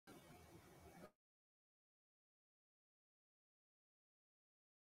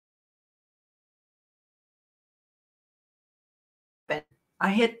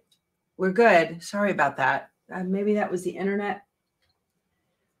we're good. Sorry about that. Maybe that was the internet.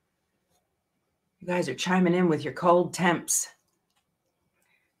 You guys are chiming in with your cold temps.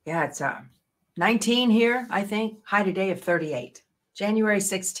 Yeah, it's 19 here, I think. High today of 38. January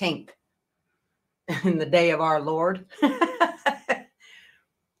 16th. In the day of our Lord.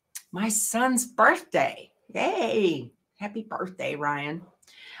 My son's birthday. Yay. Happy birthday, Ryan.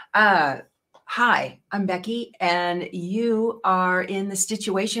 Hi, I'm Becky, and you are in the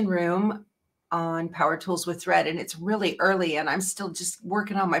Stitchuation room on Power Tools with Thread, and it's really early, and I'm still just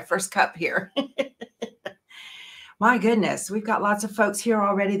working on my first cup here. My goodness, we've got lots of folks here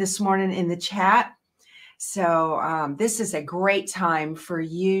already this morning in the chat. So this is a great time for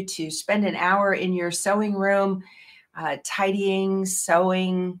you to spend an hour in your sewing room, tidying,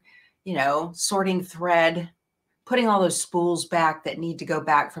 sewing, sorting thread, putting all those spools back that need to go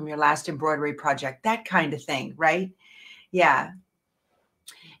back from your last embroidery project, that kind of thing, right? Yeah.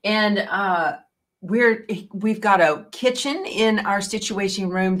 And we've got a kitchen in our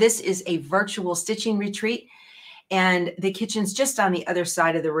Stitchuation room. This is a virtual stitching retreat, and the kitchen's just on the other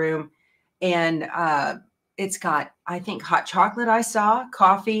side of the room. And it's got, I think, hot chocolate I saw,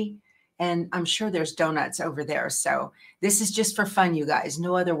 coffee, and I'm sure there's donuts over there. So this is just for fun, you guys.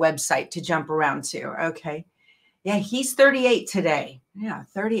 No other website to jump around to, okay? Yeah, he's 38 today. Yeah,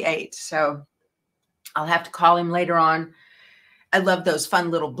 38. So I'll have to call him later on. I love those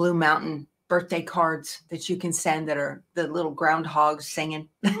fun little Blue Mountain birthday cards that you can send that are the little groundhogs singing.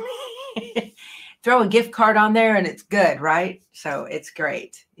 Throw a gift card on there and it's good, right? So it's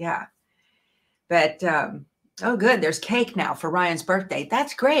great. Yeah. But, oh, good. There's cake now for Ryan's birthday.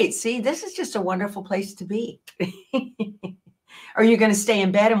 That's great. See, this is just a wonderful place to be. Or you're going to stay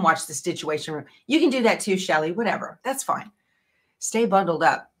in bed and watch the Stitchuation room. You can do that too, Shelly. Whatever. That's fine. Stay bundled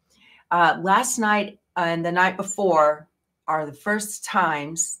up. Last night and the night before are the first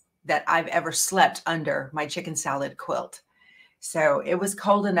times that I've ever slept under my chicken salad quilt. So it was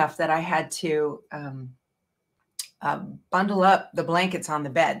cold enough that I had to bundle up the blankets on the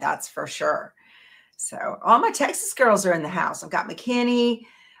bed. That's for sure. So all my Texas girls are in the house. I've got McKinney,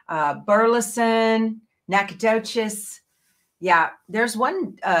 Burleson, Nacogdoches. Yeah, there's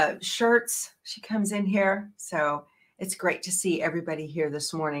one Shirts. She comes in here. So it's great to see everybody here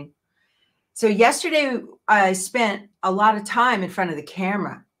this morning. So yesterday I spent a lot of time in front of the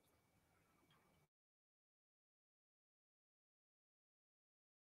camera.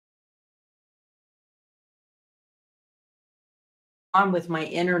 On with my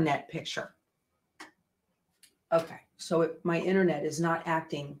internet picture. Okay, so my internet is not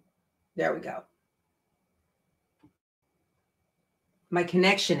acting. There we go. My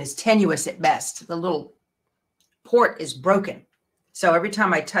connection is tenuous at best. The little port is broken. So every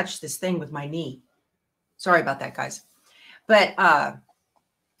time I touch this thing with my knee, sorry about that, guys. But,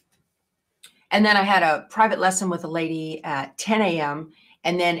 and then I had a private lesson with a lady at 10 a.m.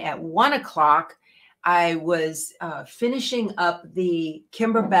 And then at 1 o'clock, I was finishing up the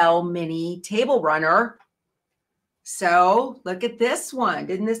Kimberbell Mini Table Runner. So look at this one.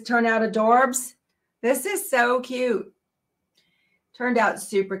 Didn't this turn out adorbs? This is so cute. Turned out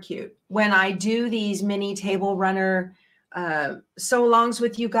super cute. When I do these mini table runner sew-alongs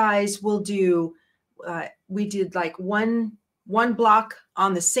with you guys, we'll do, we did like one block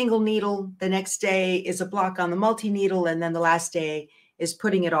on the single needle. The next day is a block on the multi-needle. And then the last day is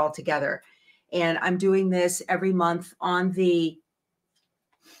putting it all together. And I'm doing this every month on the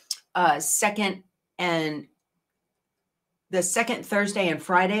second Thursday and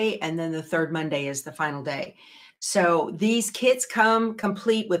Friday, and then the third Monday is the final day. So these kits come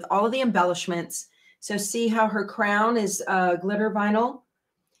complete with all of the embellishments. So see how her crown is glitter vinyl,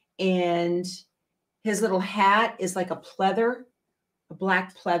 and his little hat is like a pleather, a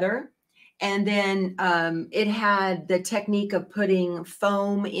black pleather. And then it had the technique of putting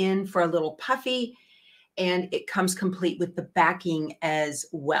foam in for a little puffy, and it comes complete with the backing as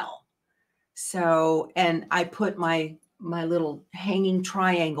well. So, and I put my little hanging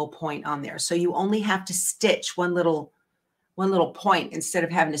triangle point on there. So you only have to stitch one little point instead of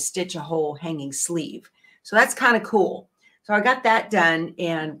having to stitch a whole hanging sleeve. So that's kind of cool. So I got that done,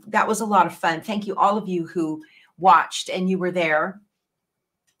 and that was a lot of fun. Thank you, all of you who watched and you were there.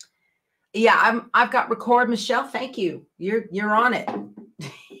 Yeah, I've got record, Michelle. Thank you. You're on it.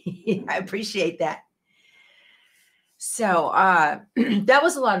 I appreciate that. So that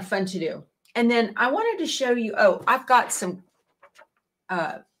was a lot of fun to do. And then I wanted to show you, oh, I've got some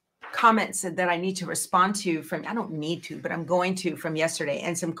comments that I need to respond to from, I don't need to, but I'm going to, from yesterday,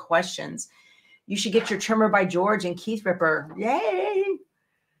 and some questions. You should get your trimmer by George and Keith Ripper. Yay.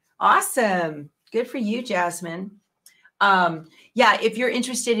 Awesome. Good for you, Jasmine. Yeah, if you're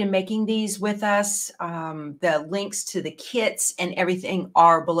interested in making these with us, the links to the kits and everything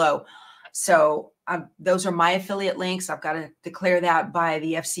are below. So those are my affiliate links. I've got to declare that by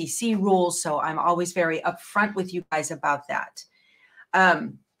the FCC rules. So I'm always very upfront with you guys about that.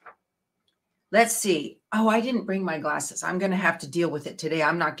 Let's see. Oh, I didn't bring my glasses. I'm going to have to deal with it today.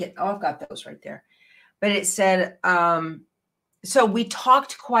 I'm not getting, oh, I've got those right there. But it said, so we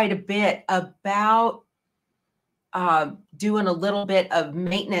talked quite a bit about doing a little bit of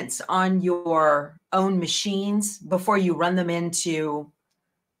maintenance on your own machines before you run them into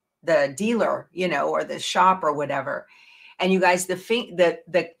the dealer, you know, or the shop or whatever. And you guys, that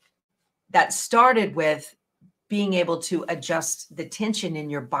started with being able to adjust the tension in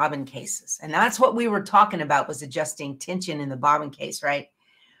your bobbin cases. And that's what we were talking about, was adjusting tension in the bobbin case, right?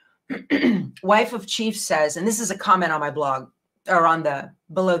 Wife of Chief says, and this is a comment on my blog or on the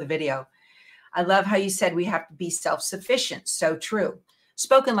below the video, I love how you said we have to be self-sufficient. So true.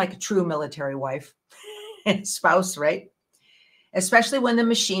 Spoken like a true military wife and spouse, right? Especially when the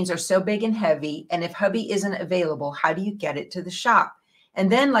machines are so big and heavy. And if hubby isn't available, how do you get it to the shop?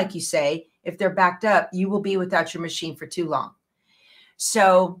 And then, like you say, if they're backed up, you will be without your machine for too long.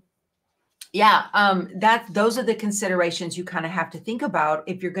 So yeah, those are the considerations you kind of have to think about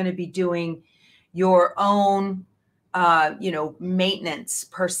if you're going to be doing your own you know, maintenance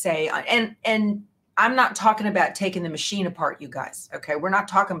per se. And I'm not talking about taking the machine apart, you guys. Okay. We're not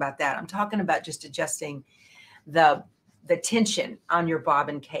talking about that. I'm talking about just adjusting the tension on your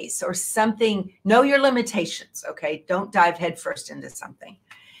bobbin case or something. Know your limitations. Okay. Don't dive headfirst into something.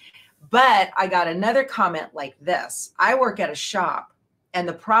 But I got another comment like this. I work at a shop, and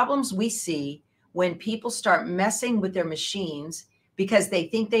the problems we see when people start messing with their machines because they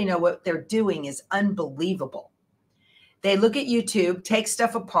think they know what they're doing is unbelievable. They look at YouTube, take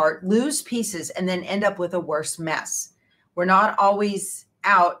stuff apart, lose pieces, and then end up with a worse mess. We're not always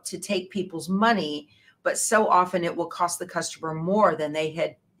out to take people's money, but so often it will cost the customer more than they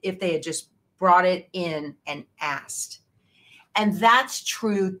had if they had just brought it in and asked. And that's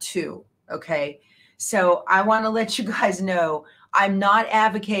true too, okay? So I want to let you guys know, I'm not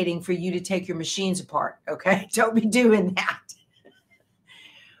advocating for you to take your machines apart, okay? Don't be doing that.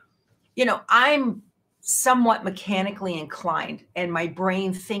 You know, I'm somewhat mechanically inclined and my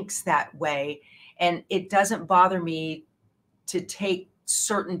brain thinks that way. And it doesn't bother me to take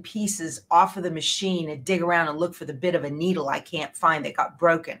certain pieces off of the machine and dig around and look for the bit of a needle I can't find that got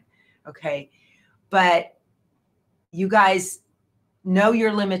broken. Okay. But you guys know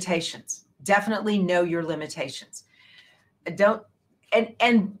your limitations. Definitely know your limitations. Don't,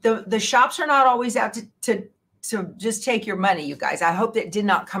 and the shops are not always out to just take your money, you guys. I hope that did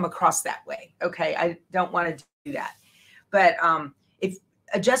not come across that way. Okay. I don't want to do that. But if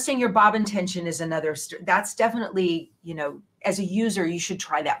adjusting your bobbin tension is another, that's definitely, you know, as a user, you should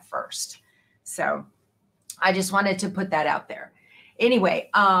try that first. So I just wanted to put that out there. Anyway,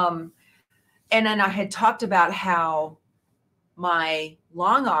 and then I had talked about how my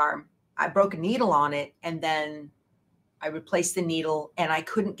long arm, I broke a needle on it, and then I replaced the needle and I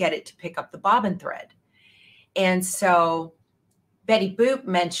couldn't get it to pick up the bobbin thread. And so Betty Boop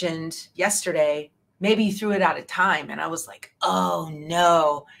mentioned yesterday, maybe you threw it out of time. And I was like, oh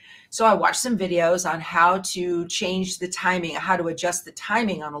no. So I watched some videos on how to change the timing, how to adjust the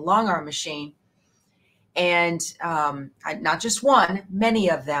timing on a long arm machine. And not just one, many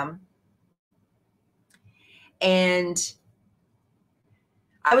of them. And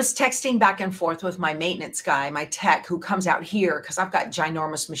I was texting back and forth with my maintenance guy, my tech, who comes out here because I've got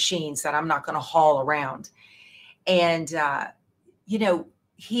ginormous machines that I'm not going to haul around. And, you know,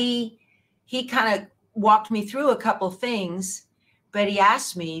 he kind of walked me through a couple of things, but he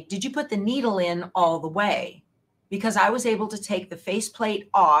asked me, did you put the needle in all the way? Because I was able to take the faceplate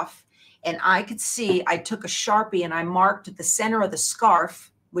off and I could see, I took a Sharpie and I marked the center of the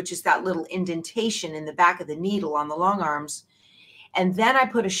scarf, which is that little indentation in the back of the needle on the long arms. And then I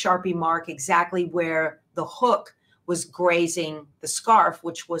put a Sharpie mark exactly where the hook was grazing the scarf,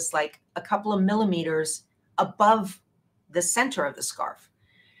 which was like a couple of millimeters above the center of the scarf.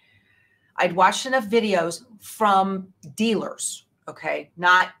 I'd watched enough videos from dealers, okay,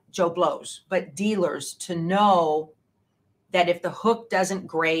 not Joe Blows, but dealers to know that if the hook doesn't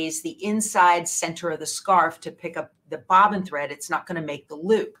graze the inside center of the scarf to pick up the bobbin thread, it's not going to make the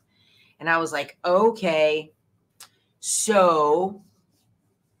loop. And I was like, okay, so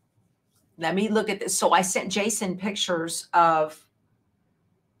let me look at this. So I sent Jason pictures of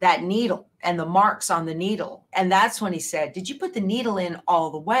that needle and the marks on the needle. And that's when he said, did you put the needle in all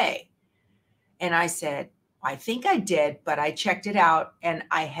the way? And I said, I think I did, but I checked it out and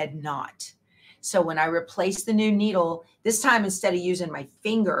I had not. So when I replaced the new needle, this time instead of using my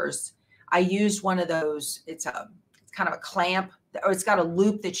fingers, I used one of those, it's kind of a clamp, or it's got a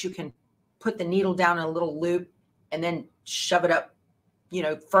loop that you can put the needle down in a little loop and then shove it up, you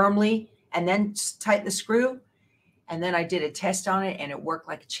know, firmly, and then tighten the screw. And then I did a test on it and it worked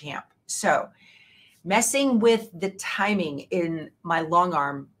like a champ. So messing with the timing in my long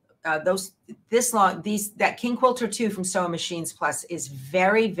arm, that King Quilter 2 from Sewing Machines Plus is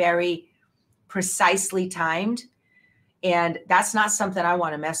very, very precisely timed. And that's not something I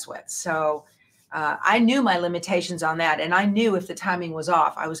want to mess with. So I knew my limitations on that. And I knew if the timing was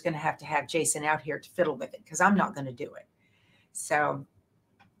off, I was going to have Jason out here to fiddle with it, because I'm not going to do it. So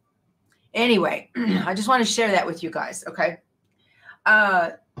anyway, I just want to share that with you guys. Okay.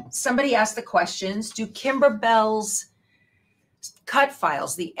 Somebody asked the questions, do Kimberbell's cut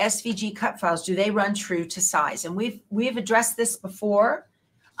files, the SVG cut files, do they run true to size? And we've addressed this before.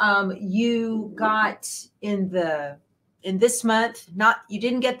 You got in this month, you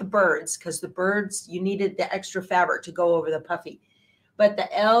didn't get the birds, because the birds, you needed the extra fabric to go over the puffy, but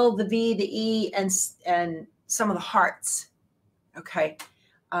the L, the V, the E, and some of the hearts. Okay.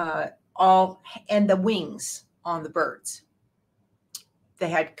 And the wings on the birds. They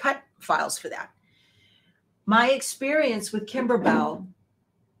had cut files for that. My experience with Kimberbell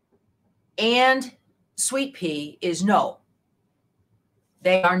and Sweet Pea is no,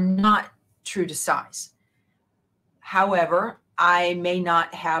 they are not true to size. However, I may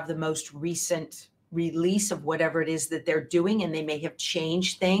not have the most recent release of whatever it is that they're doing, and they may have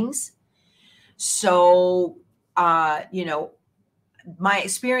changed things. So, you know, my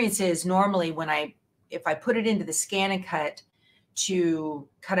experience is normally if I put it into the SCANNCUT to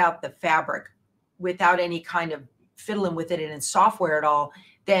cut out the fabric without any kind of fiddling with it and in software at all,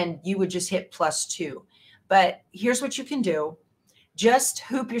 then you would just hit +2. But here's what you can do. Just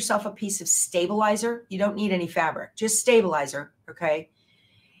hoop yourself a piece of stabilizer. You don't need any fabric, just stabilizer, okay?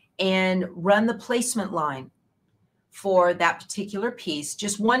 And run the placement line for that particular piece,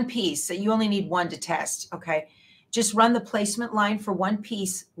 just one piece. So you only need one to test, okay? Just run the placement line for one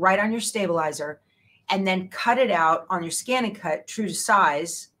piece right on your stabilizer, and then cut it out on your SCANNCUT true to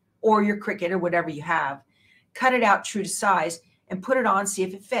size, or your Cricut or whatever you have. Cut it out true to size and put it on, see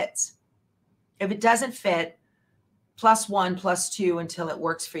if it fits. If it doesn't fit, +1, +2 until it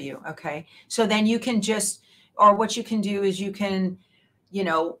works for you, okay? So then you can or what you can do is you can, you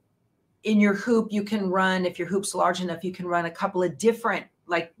know, in your hoop, you can run, if your hoop's large enough, you can run a couple of different,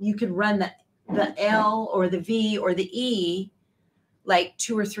 like you could run the L or the V or the E like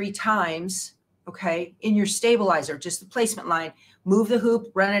 2 or 3 times, okay, in your stabilizer, just the placement line. Move the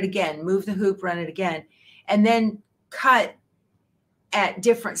hoop, run it again, move the hoop, run it again, and then cut at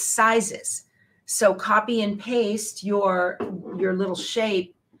different sizes. So copy and paste your little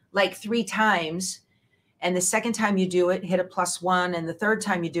shape like 3 times, and the second time you do it, hit a +1, and the third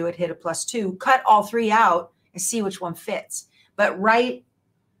time you do it, hit a +2. Cut all 3 out and see which one fits. But write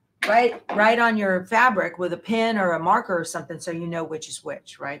on your fabric with a pen or a marker or something, so you know which is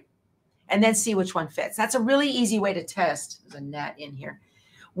which, right? And then see which one fits. That's a really easy way to test. There's a gnat in here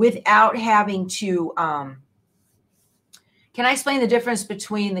without having to. Can I explain the difference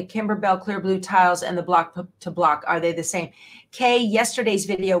between the Kimberbell clear blue tiles and the block to block? Are they the same? Kay, yesterday's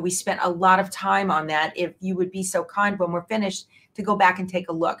video, we spent a lot of time on that. If you would be so kind when we're finished to go back and take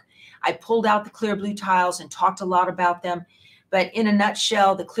a look. I pulled out the clear blue tiles and talked a lot about them. But in a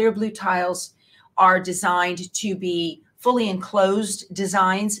nutshell, the clear blue tiles are designed to be fully enclosed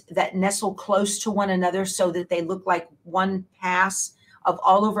designs that nestle close to one another so that they look like one pass of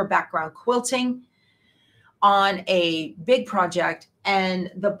all over background quilting on a big project.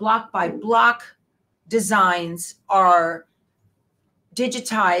 And the block by block designs are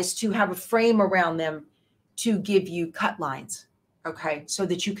digitized to have a frame around them to give you cut lines, okay? So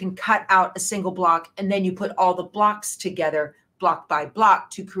that you can cut out a single block and then you put all the blocks together block by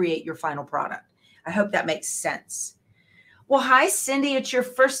block to create your final product. I hope that makes sense. Well, hi, Cindy. It's your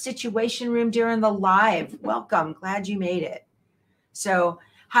first Stitchuation room during the live. Welcome. Glad you made it. So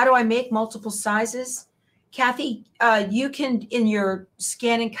how do I make multiple sizes? Kathy, you can, in your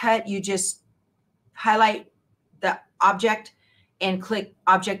SCANNCUT, you just highlight the object and click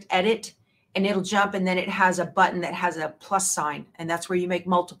Object Edit, and it'll jump, and then it has a button that has a plus sign, and that's where you make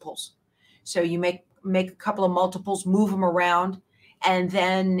multiples. So you make a couple of multiples, move them around, and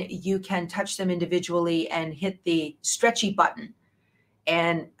then you can touch them individually and hit the stretchy button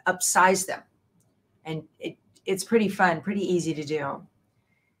and upsize them. And it's pretty fun, pretty easy to do.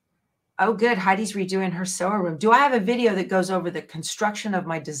 Oh, good. Heidi's redoing her sewing room. Do I have a video that goes over the construction of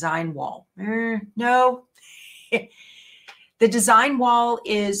my design wall? No. The design wall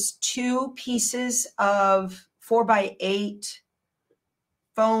is 2 pieces of 4x8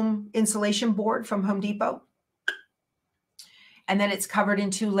 foam insulation board from Home Depot. And then it's covered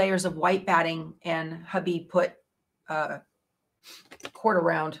in 2 layers of white batting, and hubby put cord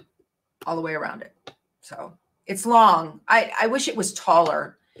around all the way around it. So it's long. I wish it was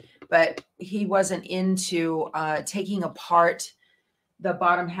taller, but he wasn't into taking apart the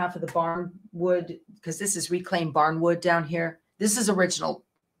bottom half of the barn wood, because this is reclaimed barn wood down here. This is original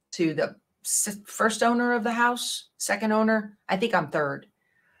to the first owner of the house, second owner. I think I'm third,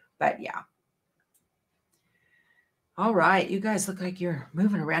 but yeah. All right. You guys look like you're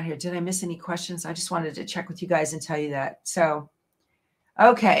moving around here. Did I miss any questions? I just wanted to check with you guys and tell you that. So,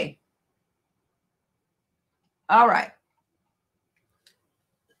 okay. All right.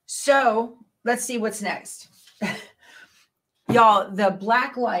 So let's see what's next. Y'all, the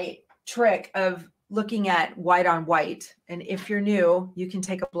black light trick of looking at white on white. And if you're new, you can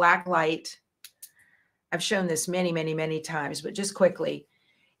take a black light. I've shown this many, many, many times, but just quickly.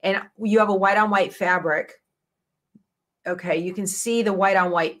 And you have a white on white fabric. Okay, you can see the white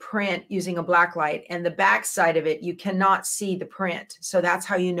on white print using a black light, and the back side of it, you cannot see the print. So that's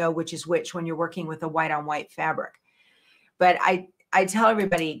how you know which is which when you're working with a white on white fabric. But I tell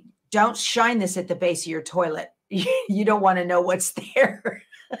everybody, don't shine this at the base of your toilet. You don't want to know what's there.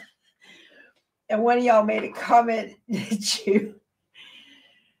 And one of y'all made a comment that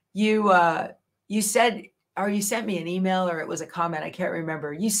you said, or you sent me an email, or it was a comment, I can't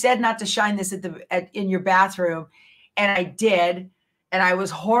remember. You said not to shine this in your bathroom. And I did, and I was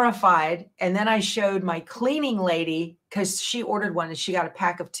horrified. And then I showed my cleaning lady, because she ordered one and she got a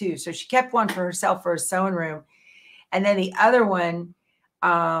pack of 2. So she kept one for herself for her sewing room. And then the other one,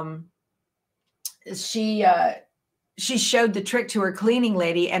 she showed the trick to her cleaning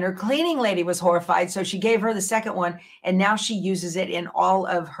lady, and her cleaning lady was horrified. So she gave her the second one, and now she uses it in all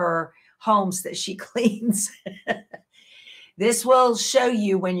of her homes that she cleans. This will show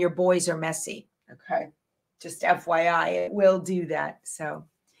you when your boys are messy. Okay. Just FYI, it will do that. So,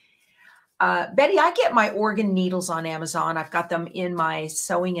 Betty, I get my organ needles on Amazon. I've got them in my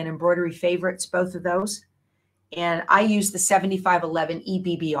sewing and embroidery favorites, both of those. And I use the 7511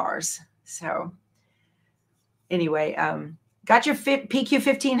 EBBRs. So anyway, got your PQ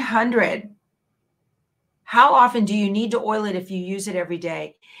 1500. How often do you need to oil it if you use it every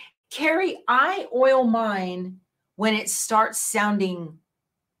day? Carrie, I oil mine when it starts sounding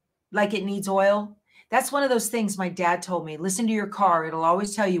like it needs oil. That's one of those things my dad told me. Listen to your car. It'll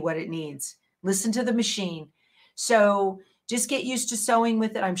always tell you what it needs. Listen to the machine. So just get used to sewing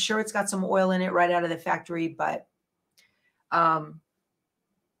with it. I'm sure it's got some oil in it right out of the factory, but I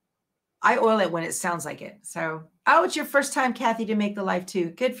oil it when it sounds like it. So, oh, it's your first time, Kathy, to make the live too.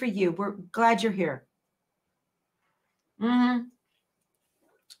 Good for you. We're glad you're here.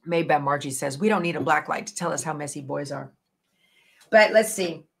 Made by Margie says, we don't need a black light to tell us how messy boys are. But let's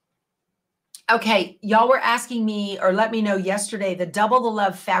see. Okay, y'all were asking me, or let me know yesterday, the Double the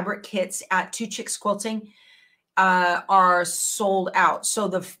Love fabric kits at Two Chicks Quilting are sold out. So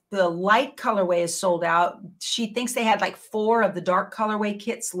the light colorway is sold out. She thinks they had like 4 of the dark colorway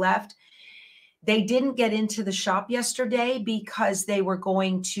kits left. They didn't get into the shop yesterday because they were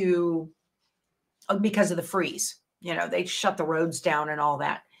going to, because of the freeze. You know, they shut the roads down and all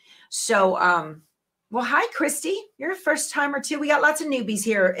that. So, well, hi, Christy. You're a first timer too. We got lots of newbies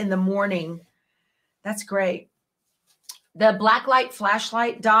here in the morning. That's great. The black light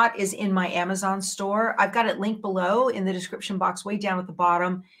flashlight dot is in my Amazon store. I've got it linked below in the description box, way down at the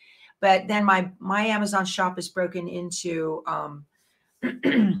bottom. But then my Amazon shop is broken into,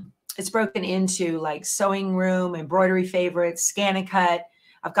 it's broken into like sewing room, embroidery favorites, SCANNCUT.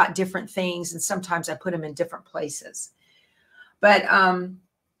 I've got different things, and sometimes I put them in different places. But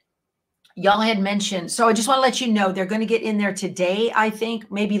y'all had mentioned, so I just want to let you know they're going to get in there today, I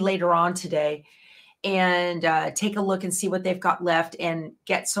think, maybe later on today, and take a look and see what they've got left and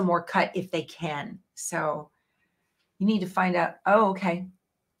get some more cut if they can. So you need to find out. Oh, okay.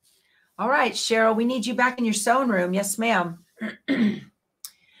 All right, Cheryl, we need you back in your sewing room. Yes, ma'am.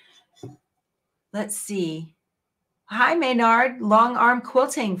 Let's see. Hi, Maynard. Long arm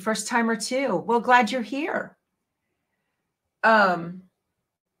quilting, first timer too. Well, glad you're here. Let's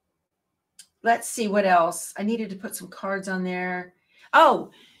see what else. I needed to put some cards on there. Oh,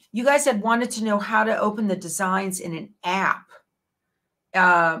 you guys had wanted to know how to open the designs in an app.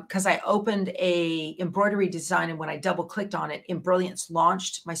 Because I opened a embroidery design, and when I double clicked on it, Embrilliance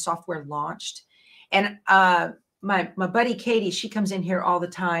launched, my software launched. And my buddy Katie, she comes in here all the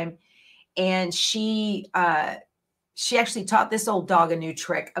time, and she actually taught this old dog a new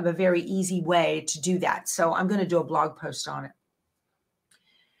trick of a very easy way to do that. So I'm going to do a blog post on it.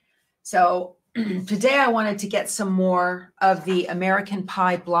 So today I wanted to get some more of the American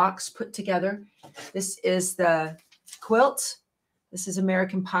Pie blocks put together. This is the quilt. This is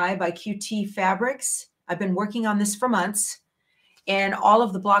American Pie by QT Fabrics. I've been working on this for months, and all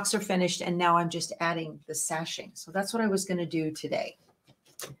of the blocks are finished, and now I'm just adding the sashing. So that's what I was going to do today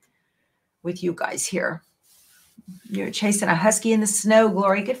with you guys here. You're chasing a husky in the snow,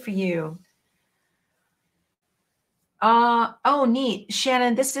 Glory. Good for you. Oh, neat.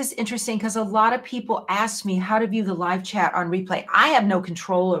 Shannon, this is interesting because a lot of people ask me how to view the live chat on replay. I have no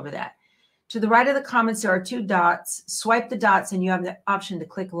control over that. To the right of the comments, there are 2 dots. Swipe the dots and you have the option to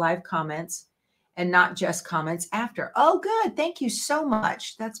click live comments and not just comments after. Oh, good. Thank you so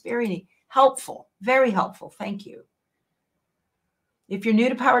much. That's very helpful. Very helpful. Thank you. If you're new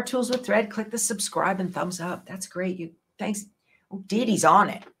to Power Tools with Thread, click the subscribe and thumbs up. That's great. Thanks. Oh, Dee Dee's on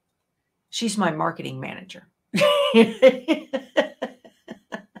it. She's my marketing manager.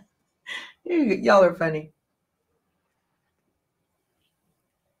 Y'all are funny.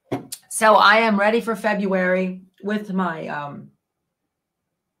 So I am ready for February with my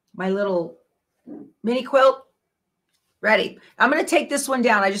my little mini quilt. Ready. I'm going to take this one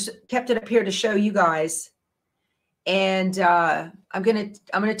down. I just kept it up here to show you guys. And I'm going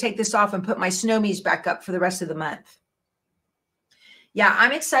to take this off and put my Snowmies back up for the rest of the month. Yeah,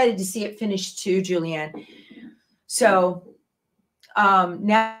 I'm excited to see it finished too, Julianne. So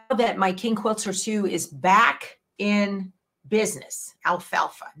now that my King Quilter 2 is back in business,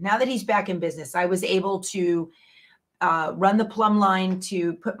 Alfalfa, now that he's back in business, I was able to run the plumb line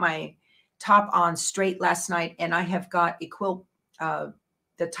to put my top on straight last night, and I have got a quilt, the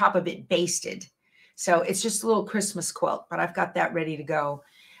top of it basted. So it's just a little Christmas quilt, but I've got that ready to go.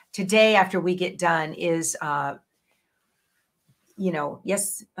 Today, after we get done, is you know,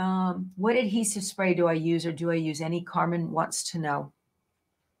 yes, what adhesive spray do I use, or do I use any? Carmen wants to know.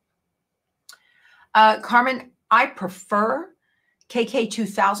 Carmen, I prefer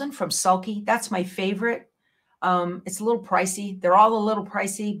KK2000 from Sulky. That's my favorite. It's a little pricey. They're all a little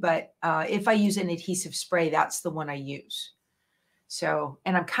pricey, but if I use an adhesive spray, that's the one I use. So,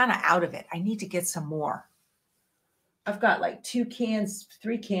 and I'm kind of out of it. I need to get some more. I've got like 2 cans,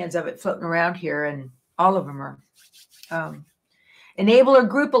 3 cans of it floating around here, and all of them are enabler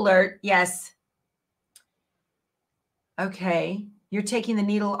group alert. Yes. Okay. You're taking the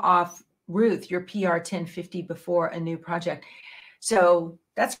needle off, Ruth, your PR 1050 before a new project. So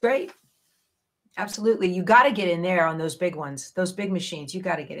that's great. Absolutely. You got to get in there on those big ones, those big machines. You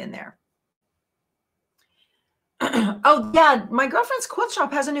got to get in there. Oh, yeah. My girlfriend's quilt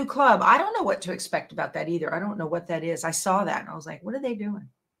shop has a new club. I don't know what to expect about that either. I don't know what that is. I saw that and I was like, what are they doing?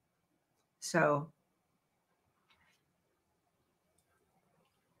 So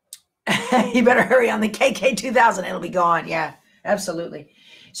you better hurry on the KK2000. It'll be gone. Yeah, absolutely.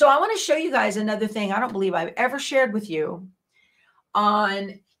 So I want to show you guys another thing I don't believe I've ever shared with you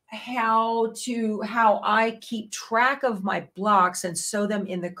on how I keep track of my blocks and sew them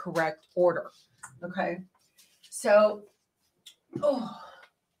in the correct order. Okay. So, oh,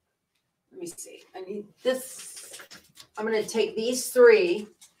 let me see. I need this. I'm going to take these 3.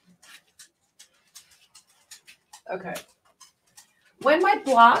 Okay. When my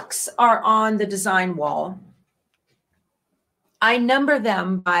blocks are on the design wall, I number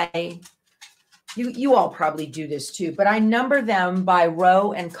them by, you all probably do this too, but I number them by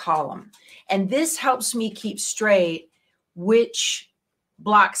row and column. And this helps me keep straight which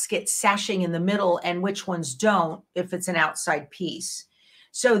blocks get sashing in the middle and which ones don't if it's an outside piece.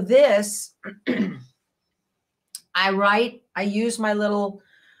 So this, I use my little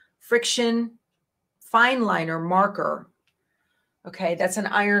friction fine liner marker. Okay, that's an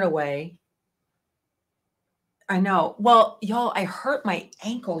iron away. I know. Well, y'all, I hurt my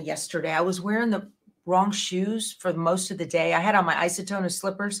ankle yesterday. I was wearing the wrong shoes for most of the day. I had on my Isotona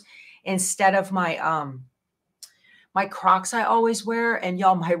slippers instead of my my Crocs I always wear. And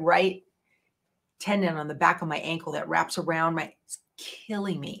y'all, my right tendon on the back of my ankle that wraps around it's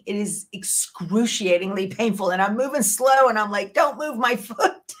killing me. It is excruciatingly painful. And I'm moving slow and I'm like, don't move my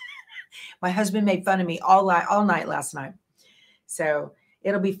foot. My husband made fun of me all night last night. So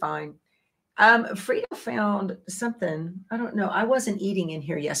it'll be fine. Frida found something. I don't know. I wasn't eating in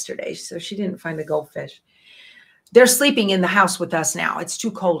here yesterday, so she didn't find the goldfish. They're sleeping in the house with us now. It's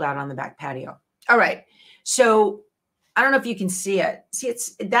too cold out on the back patio. All right. So I don't know if you can see it. See,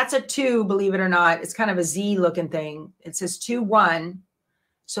 that's a 2, believe it or not. It's kind of a Z looking thing. It says 2, 1.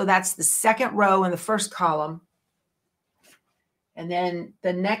 So that's the second row in the first column. And then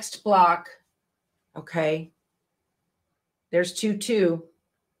the next block, okay, there's 2, 2.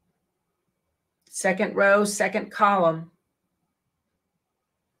 Second row, second column.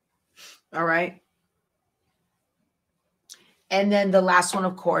 All right. And then the last one,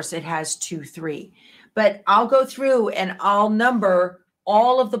 of course, it has 2, 3. But I'll go through and I'll number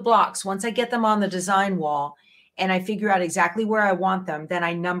all of the blocks. Once I get them on the design wall and I figure out exactly where I want them, then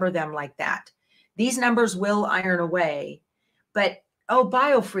I number them like that. These numbers will iron away. But, oh,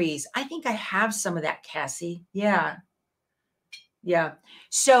 biofreeze. I think I have some of that, Cassie. Yeah. Yeah.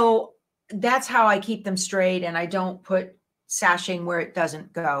 So that's how I keep them straight, and I don't put sashing where it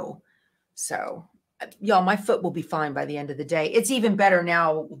doesn't go. So, y'all, my foot will be fine by the end of the day. It's even better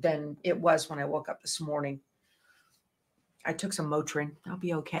now than it was when I woke up this morning. I took some Motrin. I'll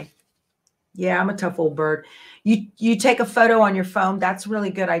be okay. Yeah, I'm a tough old bird. You take a photo on your phone. That's a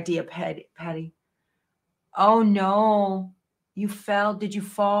really good idea, Patty. Oh, no. You fell. Did you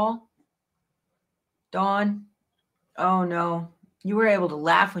fall? Dawn? Oh, no. You were able to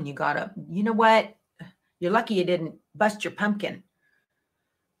laugh when you got up. You know what? You're lucky you didn't bust your pumpkin.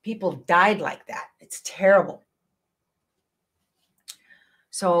 People died like that. It's terrible.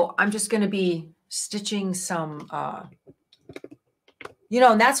 So I'm just going to be stitching some,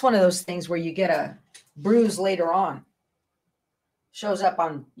 and that's one of those things where you get a bruise later on. Shows up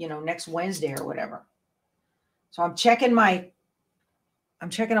on, next Wednesday or whatever. So I'm checking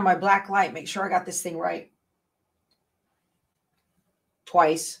on my black light. Make sure I got this thing right.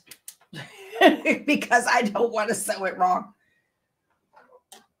 Twice. Because I don't want to sew it wrong.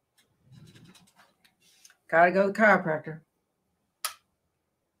 Gotta go to the chiropractor.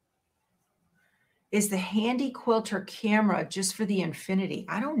 Is the handy quilter camera just for the infinity?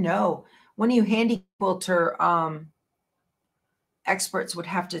 I don't know. One of you handy quilter experts would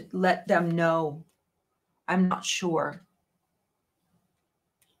have to let them know. I'm not sure.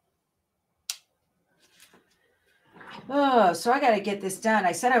 Oh, so I got to get this done.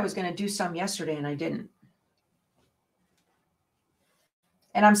 I said I was going to do some yesterday and I didn't.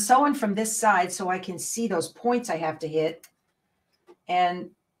 And I'm sewing from this side so I can see those points I have to hit. And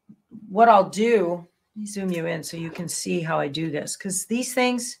what I'll do, let me zoom you in so you can see how I do this. Because these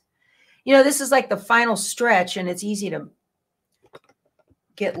things, this is like the final stretch and it's easy to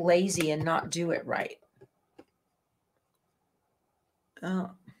get lazy and not do it right.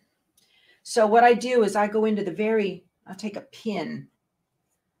 Oh. So what I do is I go into I'll take a pin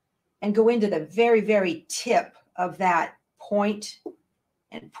and go into the very, very tip of that point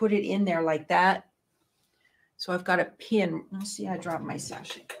and put it in there like that. So I've got a pin. Let's see, I dropped my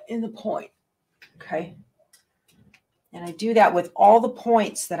sachet in the point. Okay. And I do that with all the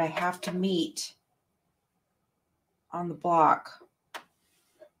points that I have to meet on the block.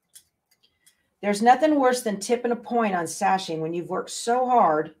 There's nothing worse than tipping a point on sashing when you've worked so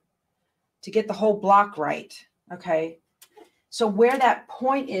hard to get the whole block right. Okay. So where that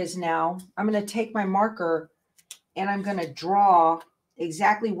point is now, I'm going to take my marker and I'm going to draw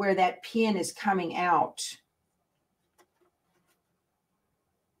exactly where that pin is coming out.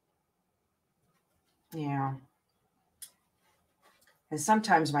 Yeah. And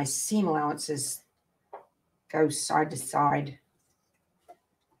sometimes my seam allowances go side to side.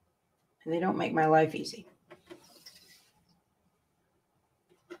 And they don't make my life easy.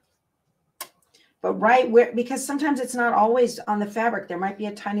 But right where, because sometimes it's not always on the fabric. There might be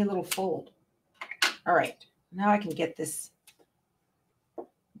a tiny little fold. All right. Now I can get this,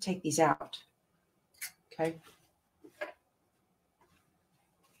 take these out. Okay.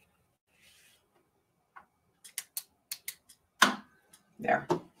 There.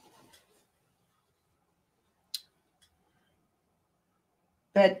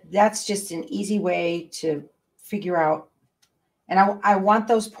 But that's just an easy way to figure out. And I want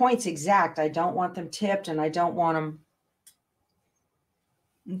those points exact. I don't want them tipped and I don't want them.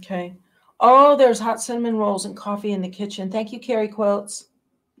 Okay. Oh, there's hot cinnamon rolls and coffee in the kitchen. Thank you, Carrie Quilts.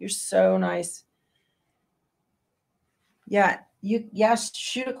 You're so nice. Yeah. Yes,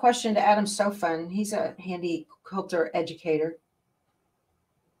 shoot a question to Adam Sofun. He's a handy quilter educator.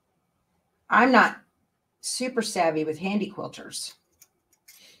 I'm not super savvy with handy quilters.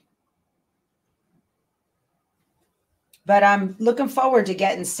 But I'm looking forward to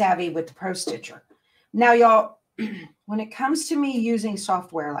getting savvy with the Pro Stitcher. Now, y'all, when it comes to me using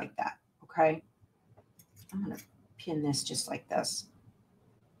software like that, okay, I'm going to pin this just like this.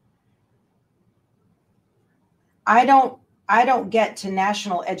 I don't get to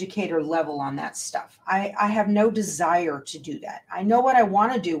national educator level on that stuff. I have no desire to do that. I know what I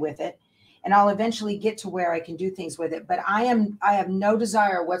want to do with it, and I'll eventually get to where I can do things with it. But I have no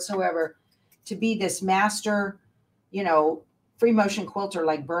desire whatsoever to be this master, free motion quilter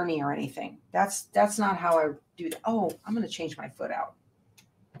like Vernia or anything. That's not how I do that. Oh, I'm going to change my foot out.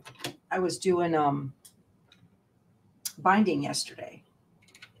 I was doing binding yesterday.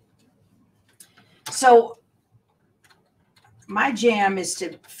 So my jam is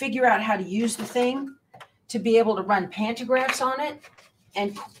to figure out how to use the thing to be able to run pantographs on it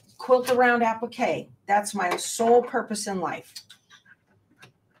and quilt around applique. That's my sole purpose in life.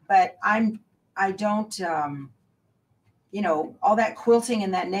 But I don't, you know, all that quilting in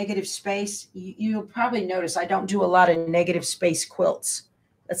that negative space, you'll probably notice I don't do a lot of negative space quilts.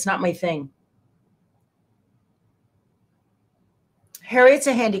 That's not my thing. Harriet's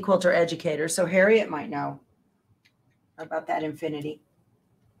a handy quilter educator, so Harriet might know about that infinity.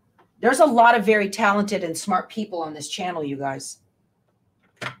 There's a lot of very talented and smart people on this channel, you guys,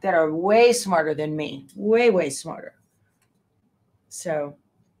 that are way smarter than me. Way, way smarter. So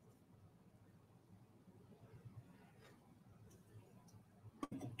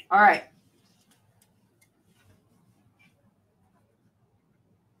all right.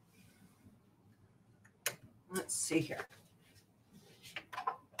 Let's see here.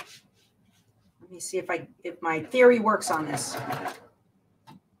 Let me see if my theory works on this.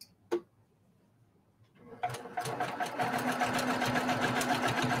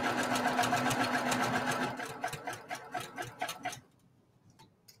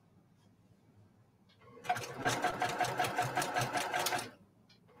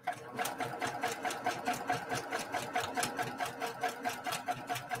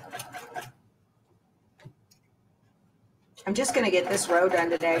 I'm just going to get this row done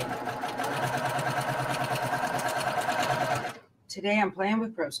today. Today I'm playing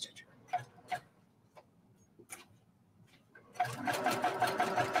with Pro Stitcher.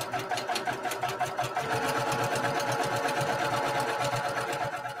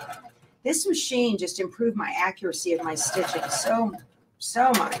 This machine just improved my accuracy of my stitching so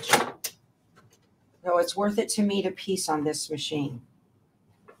much. So it's worth it to me to piece on this machine.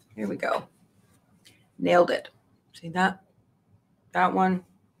 Here we go. Nailed it. See that? That one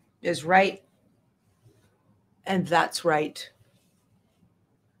is right. And that's right.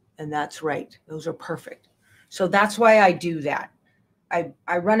 And that's right. Those are perfect. So that's why I do that.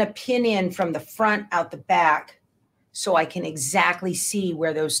 I run a pin in from the front out the back so I can exactly see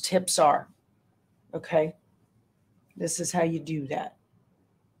where those tips are. Okay. This is how you do that.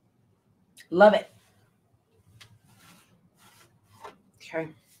 Love it. Okay.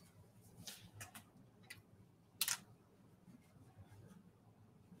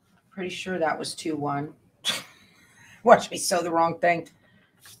 Pretty sure that was 2-1. Watch me sew the wrong thing.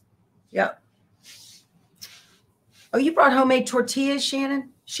 Yep. Oh, you brought homemade tortillas,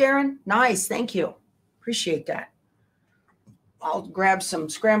 Sharon? Nice. Thank you. Appreciate that. I'll grab some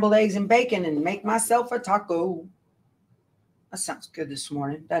scrambled eggs and bacon and make myself a taco. That sounds good this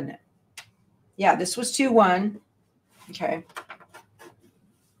morning, doesn't it? Yeah, this was 2-1. Okay.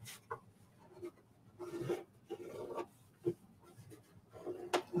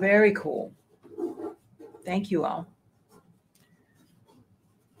 Very cool. Thank you all.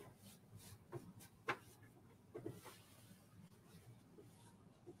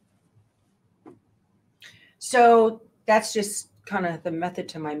 So that's just kind of the method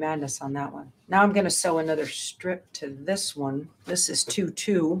to my madness on that one. Now I'm going to sew another strip to this one. This is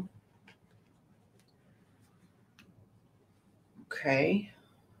 2-2. Okay.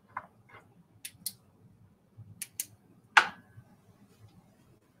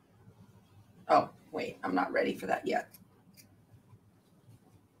 Oh, wait, I'm not ready for that yet.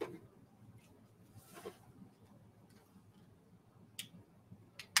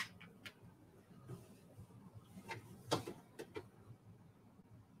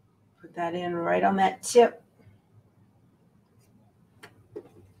 Put that in right on that tip.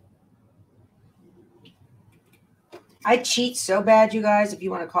 I cheat so bad, you guys, if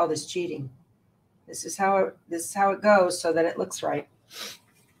you want to call this cheating. This is how it goes so that it looks right.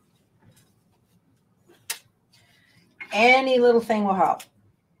 Any little thing will help.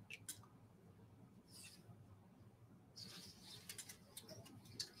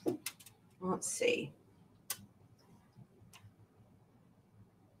 Let's see.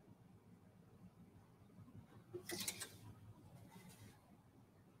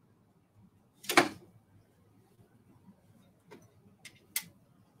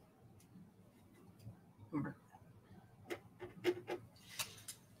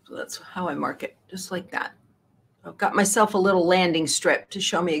 So that's how I mark it, just like that. I've got myself a little landing strip to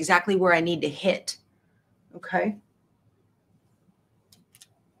show me exactly where I need to hit. Okay.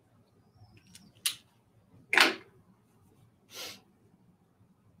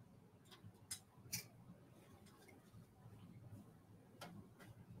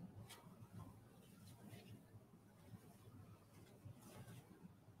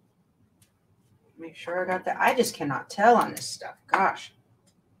 Make sure I got that. I just cannot tell on this stuff. Gosh.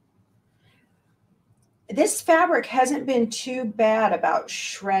 This fabric hasn't been too bad about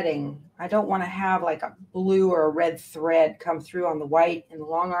shredding. I don't want to have like a blue or a red thread come through on the white in the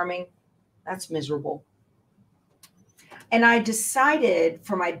long arming. That's miserable. And I decided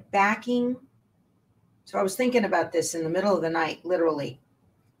for my backing, so I was thinking about this in the middle of the night, literally.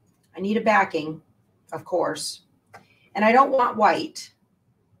 I need a backing, of course, and I don't want white,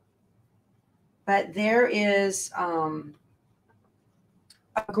 but there is a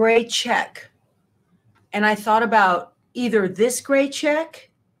gray check. And I thought about either this gray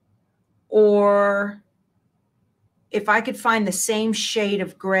check or if I could find the same shade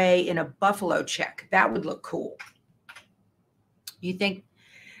of gray in a buffalo check, that would look cool. You think?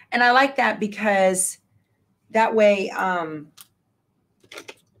 And I like that because that way,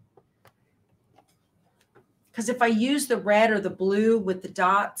 because if I use the red or the blue with the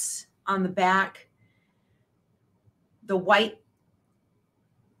dots on the back, the white,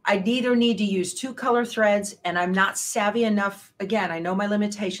 I either need to use 2 color threads, and I'm not savvy enough. Again, I know my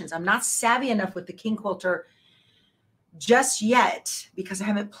limitations. I'm not savvy enough with the King Quilter just yet because I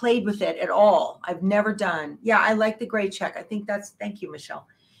haven't played with it at all. I've never done. Yeah, I like the gray check. I think that's, thank you, Michelle.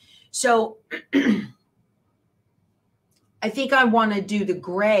 So I think I want to do the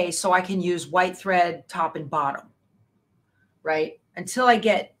gray so I can use white thread top and bottom, right? Until I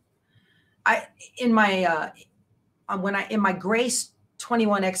get, in my Grace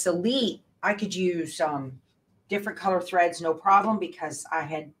 21X Elite, I could use different color threads, no problem, because I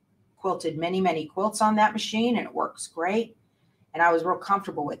had quilted many, many quilts on that machine and it works great. And I was real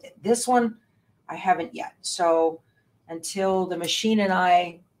comfortable with it. This one, I haven't yet. So until the machine and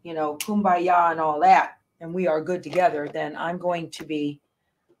I, you know, kumbaya and all that, and we are good together, then I'm going to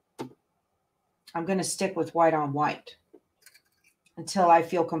stick with white on white until I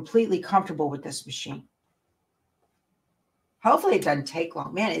feel completely comfortable with this machine. Hopefully it doesn't take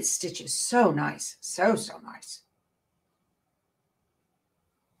long. Man, it stitches so nice. So, so nice.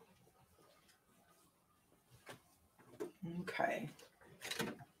 Okay.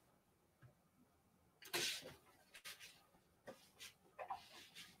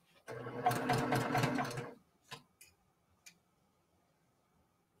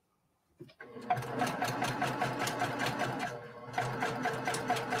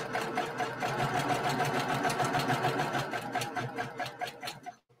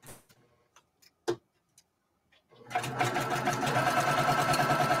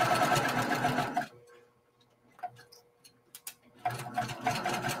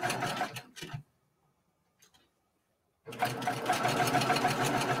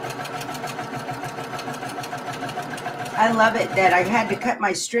 I love it that I had to cut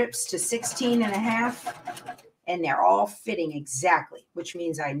my strips to 16.5 and they're all fitting exactly, which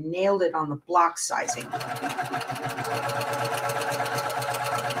means I nailed it on the block sizing.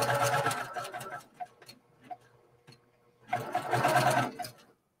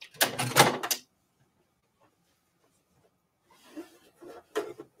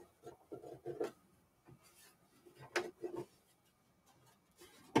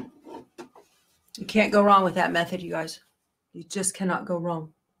 You can't go wrong with that method, you guys. You just cannot go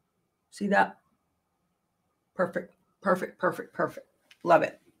wrong. See that? Perfect, perfect, perfect, perfect. Love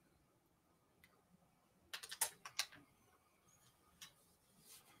it.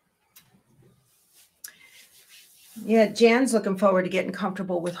 Yeah, Jan's looking forward to getting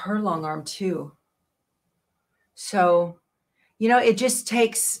comfortable with her long arm too. So, you know, it just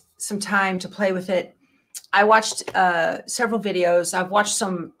takes some time to play with it. I watched several videos. I've watched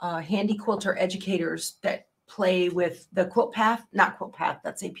some handy quilter educators that play with the Quilt Path, not Quilt Path,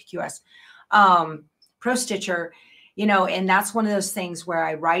 that's APQS, Pro Stitcher, you know, and that's one of those things where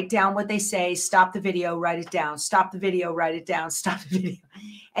I write down what they say, stop the video, write it down, stop the video, write it down, stop the video,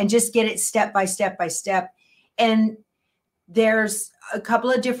 and just get it step by step by step. And there's a couple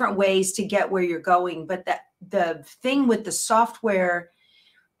of different ways to get where you're going, but the thing with the software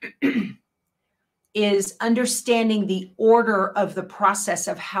is understanding the order of the process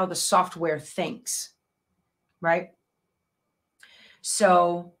of how the software thinks, right?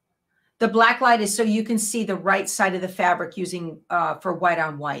 So the black light is so you can see the right side of the fabric using for white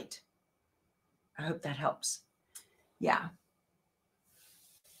on white. I hope that helps. Yeah.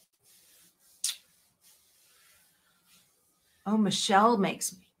 Oh, Michelle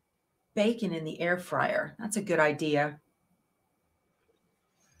makes bacon in the air fryer. That's a good idea.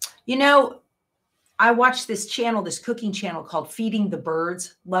 You know, I watched this channel, this cooking channel called Feeding the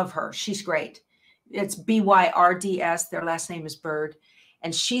Birds. Love her. She's great. It's BYRDS. Their last name is Bird.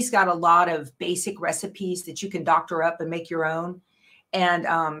 And she's got a lot of basic recipes that you can doctor up and make your own.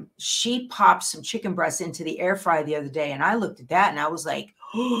 And she popped some chicken breasts into the air fryer the other day. And I looked at that and I was like,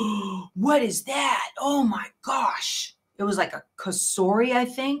 What is that? Oh my gosh. It was like a Kasori, I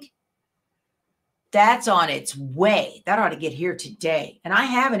think. That's on its way. That ought to get here today. And I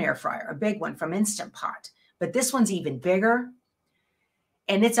have an air fryer, a big one from Instant Pot, but this one's even bigger.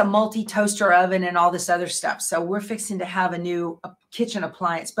 And it's a multi-toaster oven and all this other stuff. So we're fixing to have a new kitchen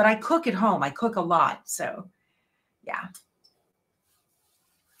appliance, but I cook at home. I cook a lot. So yeah.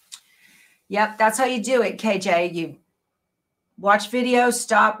 Yep, that's how you do it, KJ. You watch videos,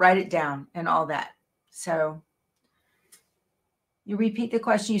 stop, write it down, and all that. So you repeat the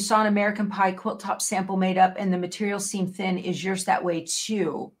question. You saw an American Pie quilt top sample made up and the material seemed thin. Is yours that way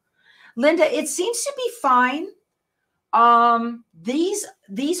too? Linda, it seems to be fine.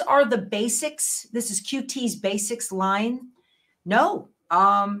 These are the basics. This is QT's basics line. No,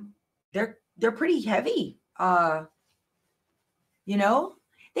 they're pretty heavy. You know,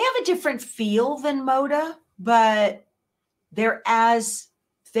 they have a different feel than Moda, but they're as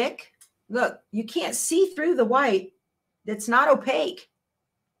thick. Look, you can't see through the white. It's not opaque.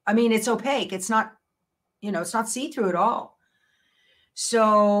 I mean, it's opaque. It's not, you know, it's not see-through at all.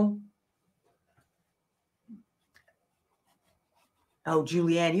 So, oh,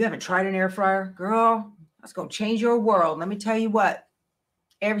 Julianne, you haven't tried an air fryer? Girl, that's going to change your world. Let me tell you what,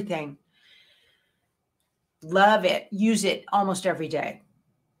 everything. Love it. Use it almost every day.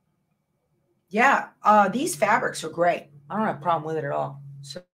 Yeah, these fabrics are great. I don't have a problem with it at all.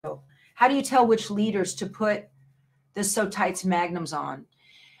 So how do you tell which leaders to put the So Tights Magnums on?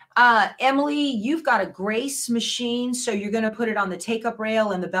 Emily, you've got a Grace machine, so you're going to put it on the take-up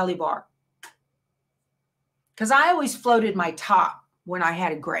rail and the belly bar. Because I always floated my top when I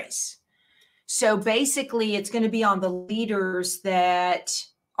had a Grace. So basically, it's going to be on the leaders that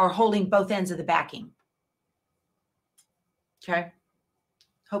are holding both ends of the backing. Okay.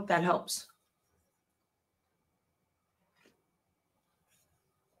 Hope that helps.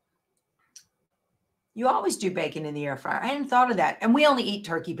 You always do bacon in the air fryer. I hadn't thought of that. And we only eat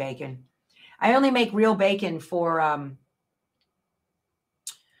turkey bacon. I only make real bacon for,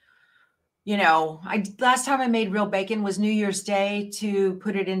 you know, last time I made real bacon was New Year's Day to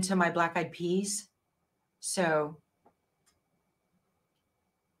put it into my black-eyed peas. So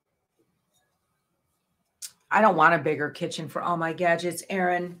I don't want a bigger kitchen for all my gadgets,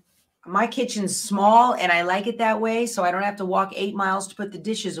 Erin. My kitchen's small and I like it that way, so I don't have to walk 8 miles to put the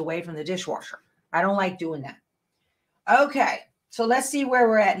dishes away from the dishwasher. I don't like doing that. Okay, so let's see where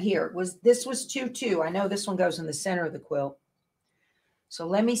we're at here. This was 2-2. I know this one goes in the center of the quilt. So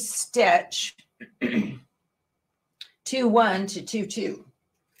let me stitch 2-1 to 2-2.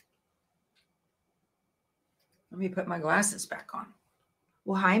 Let me put my glasses back on.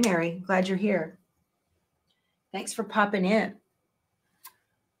 Well, hi, Mary. Glad you're here. Thanks for popping in.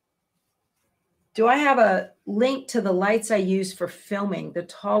 Do I have a link to the lights I use for filming? The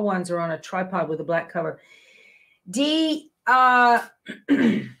tall ones are on a tripod with a black cover. Dee,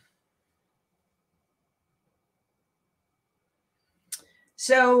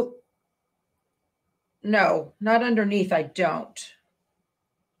 so no, not underneath. I don't.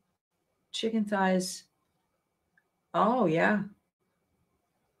 Chicken thighs. Oh, yeah.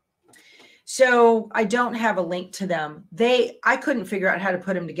 So I don't have a link to them. I couldn't figure out how to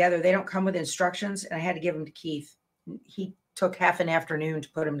put them together. They don't come with instructions, and I had to give them to Keith. He took half an afternoon to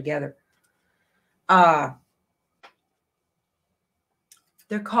put them together. They're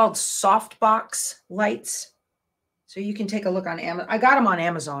called softbox lights. So you can take a look on Amazon. I got them on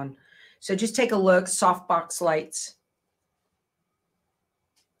Amazon. So just take a look, softbox lights.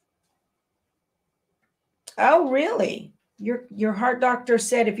 Oh, really? Your heart doctor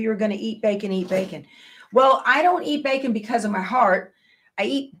said if you were going to eat bacon, eat bacon. Well, I don't eat bacon because of my heart. I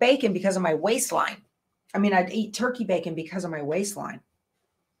eat bacon because of my waistline. I mean, I'd eat turkey bacon because of my waistline.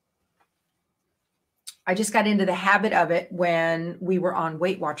 I just got into the habit of it when we were on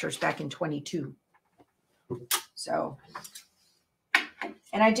Weight Watchers back in 22. So,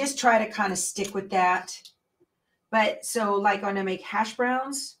 and I just try to kind of stick with that. But so like when I make hash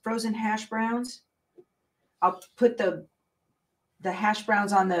browns, frozen hash browns, I'll put the hash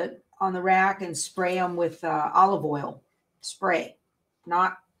browns on the rack and spray them with olive oil spray.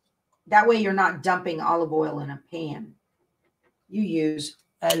 Not that way you're not dumping olive oil in a pan. You use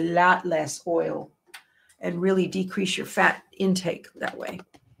a lot less oil and really decrease your fat intake that way.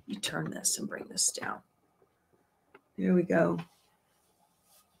 You turn this and bring this down. There we go.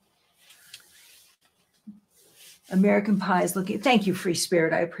 American Pie is looking. Thank you, Free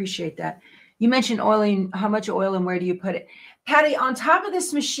Spirit. I appreciate that. You mentioned oiling. How much oil and where do you put it? Patty, on top of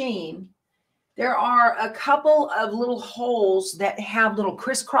this machine, there are a couple of little holes that have little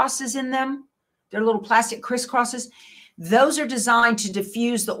crisscrosses in them. They're little plastic crisscrosses. Those are designed to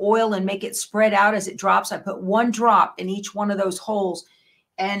diffuse the oil and make it spread out as it drops. I put 1 drop in each one of those holes.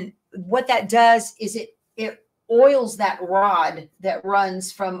 And what that does is it oils that rod that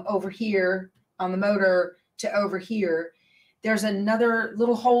runs from over here on the motor to over here. There's another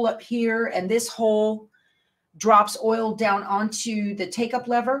little hole up here, and this hole drops oil down onto the take-up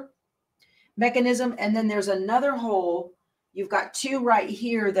lever mechanism. And then there's another hole. You've got 2 right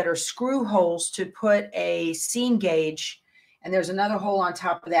here that are screw holes to put a seam gauge. And there's another hole on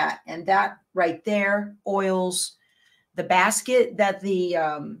top of that. And that right there oils the basket that the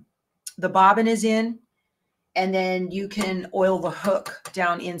bobbin is in. And then you can oil the hook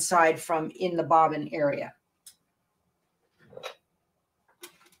down inside from in the bobbin area.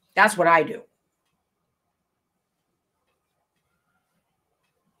 That's what I do.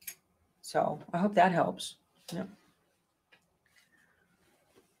 So I hope that helps. Yeah.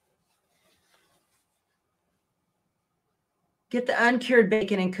 Get the uncured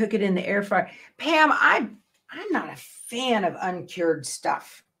bacon and cook it in the air fryer. Pam, I'm not a fan of uncured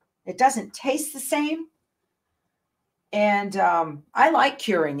stuff. It doesn't taste the same. And I like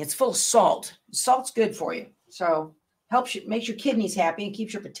curing. It's full of salt. Salt's good for you. So helps you, makes your kidneys happy and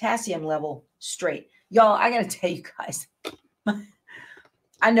keeps your potassium level straight. Y'all, I got to tell you guys,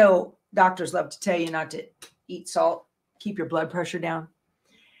 I know doctors love to tell you not to eat salt, keep your blood pressure down.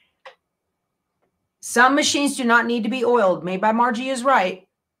 Some machines do not need to be oiled. Made by Margie is right.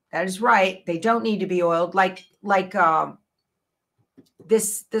 That is right. They don't need to be oiled. Like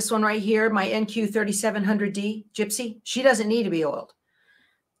this one right here, my NQ3700D Gypsy, she doesn't need to be oiled.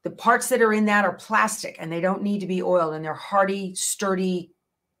 The parts that are in that are plastic and they don't need to be oiled, and they're hardy, sturdy,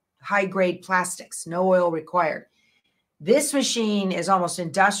 high-grade plastics. No oil required. This machine is almost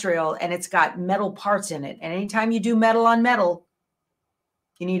industrial and it's got metal parts in it. And anytime you do metal on metal,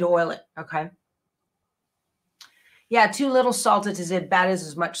 you need to oil it. Okay. Yeah, too little salt is as bad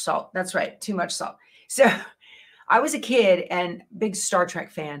as much salt. That's right. Too much salt. So I was a kid and big Star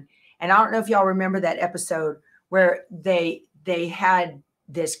Trek fan. And I don't know if y'all remember that episode where they had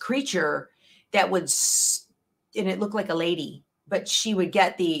this creature that would, and it looked like a lady, but she would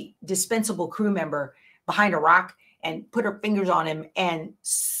get the dispensable crew member behind a rock and put her fingers on him and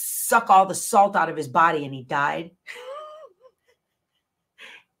suck all the salt out of his body, and he died.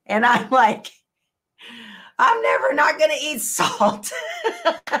 And I'm like, I'm never not going to eat salt.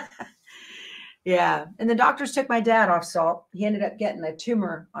 Yeah. And the doctors took my dad off salt. He ended up getting a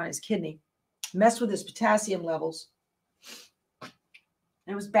tumor on his kidney, messed with his potassium levels.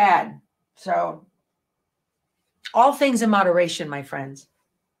 It was bad. So all things in moderation, my friends.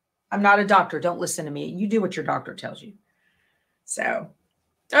 I'm not a doctor. Don't listen to me. You do what your doctor tells you. So,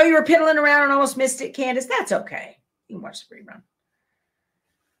 oh, you were piddling around and almost missed it, Candace. That's okay. You can watch the rerun.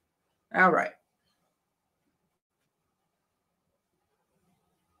 All right.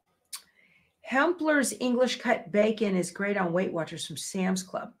 Hempler's English cut bacon is great on Weight Watchers from Sam's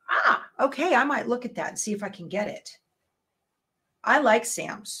Club. Ah, okay. I might look at that and see if I can get it. I like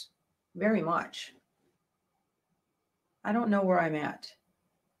Sam's very much. I don't know where I'm at.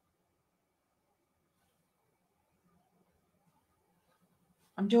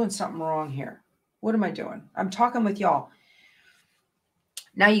 I'm doing something wrong here. What am I doing? I'm talking with y'all.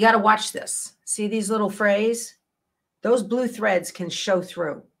 Now you got to watch this. See these little frays? Those blue threads can show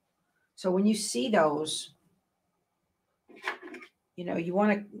through. So when you see those, you know, you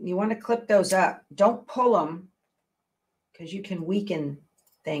want to clip those up. Don't pull them because you can weaken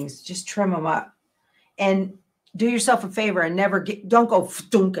things. Just trim them up. And do yourself a favor and don't go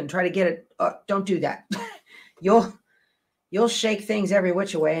thunk and try to get it. Don't do that. You'll shake things every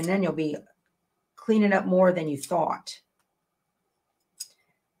which way, and then you'll be cleaning up more than you thought.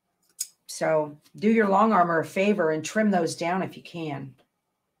 So do your long armor a favor and trim those down if you can.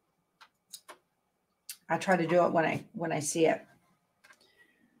 I try to do it when I see it.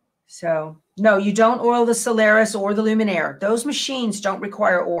 So no, you don't oil the Solaris or the Luminaire. Those machines don't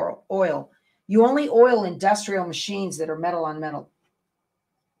require oil. You only oil industrial machines that are metal on metal.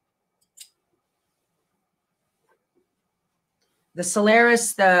 The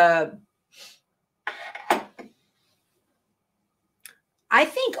Solaris, I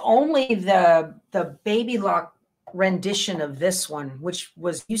think only the baby lock rendition of this one, which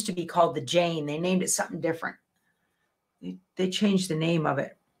used to be called the Jane. They named it something different. They changed the name of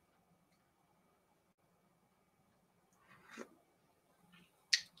it.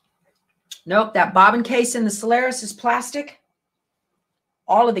 Nope, that bobbin case in the Solaris is plastic.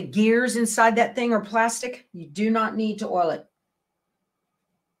 All of the gears inside that thing are plastic. You do not need to oil it.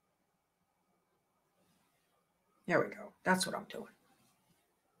 There we go. That's what I'm doing.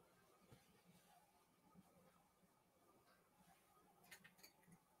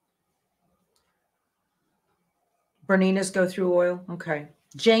 Bernina's go through oil. Okay.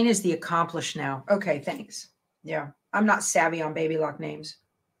 Jane is the accomplished now. Okay, thanks. Yeah. I'm not savvy on baby lock names.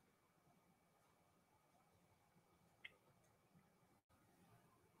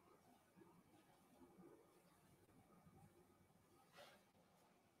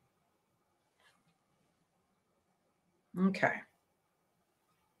 Okay.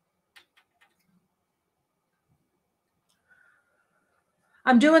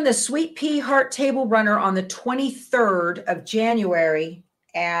 I'm doing the Sweet Pea Heart Table Runner on the 23rd of January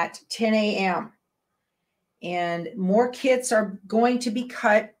at 10 a.m. And more kits are going to be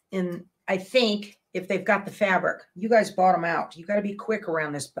cut in, I think, if they've got the fabric. You guys bought them out. You got to be quick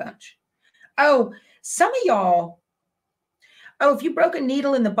around this bunch. Oh, some of y'all, oh, if you broke a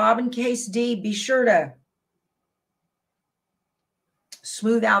needle in the bobbin case, D, be sure to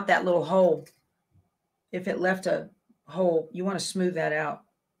smooth out that little hole. If it left a hole, you want to smooth that out.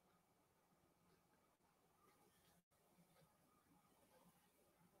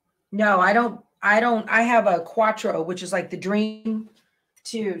 No, I don't. I have a Quattro, which is like the dream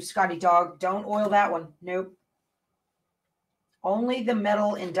too, Scotty Dog. Don't oil that one. Nope. Only the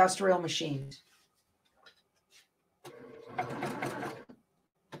metal industrial machines.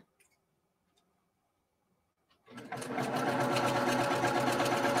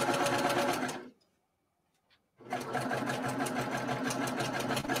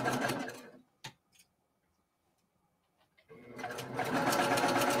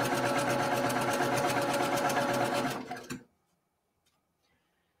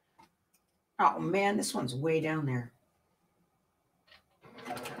 Oh man, this one's way down there.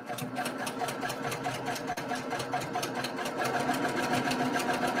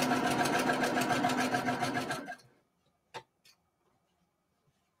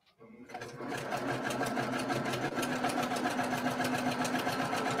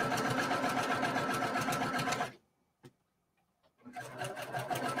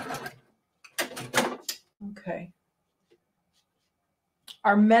 Okay.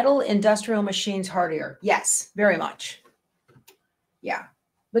 Are metal industrial machines hardier? Yes, very much. Yeah.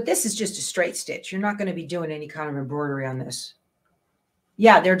 But this is just a straight stitch. You're not going to be doing any kind of embroidery on this.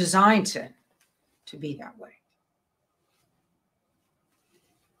 Yeah, they're designed to be that way.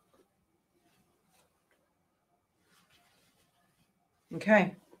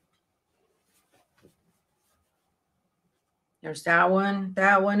 Okay. There's that one,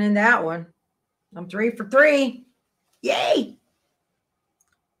 and that one. I'm 3 for 3. Yay.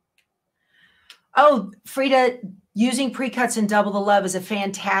 Oh, Frida, using pre-cuts and double the love is a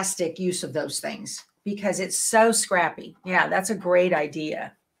fantastic use of those things because it's so scrappy. Yeah, that's a great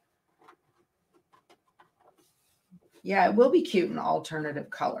idea. Yeah, it will be cute in alternative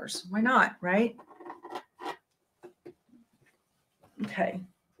colors. Why not, right? Okay.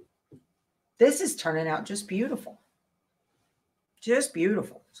 This is turning out just beautiful. Just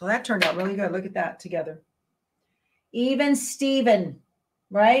beautiful. So that turned out really good. Look at that together. Even Steven,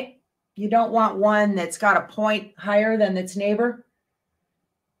 right? You don't want one that's got a point higher than its neighbor.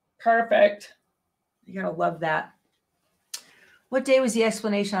 Perfect. You got to love that. What day was the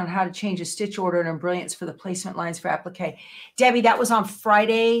explanation on how to change a stitch order and brilliance for the placement lines for applique? Debbie, that was on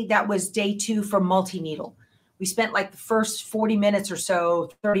Friday. That was day 2 for multi-needle. We spent like the first 40 minutes or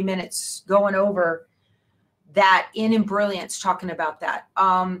so, 30 minutes going over that in brilliance, talking about that.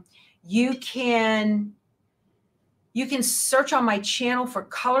 You can search on my channel for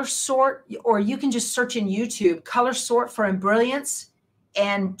color sort, or you can just search in YouTube, color sort for brilliance,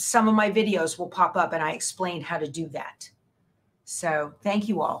 and some of my videos will pop up and I explain how to do that. So thank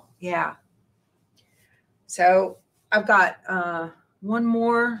you all. Yeah. So I've got one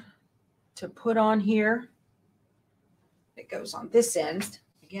more to put on here. It goes on this end.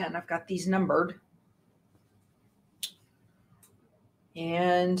 Again, I've got these numbered.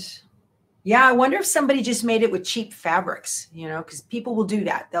 And yeah, I wonder if somebody just made it with cheap fabrics, you know, because people will do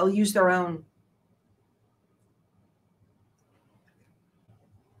that. They'll use their own.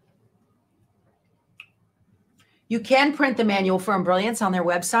 You can print the manual for Brilliance on their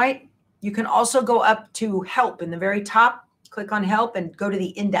website. You can also go up to help in the very top, click on help and go to the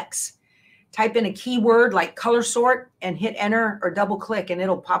index. Type in a keyword like color sort and hit enter or double click and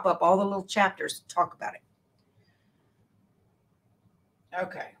it'll pop up all the little chapters to talk about it.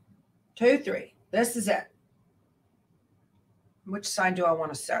 Okay, 2, 3. This is it. Which side do I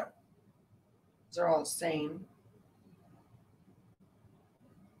want to sew? They're all the same.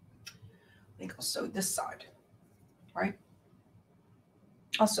 I think I'll sew this side, right?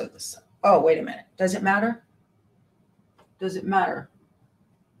 I'll sew this side. Oh, wait a minute. Does it matter? Does it matter?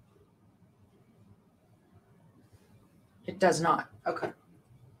 It does not. Okay.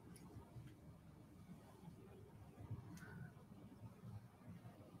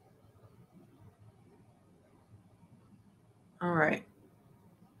 All right.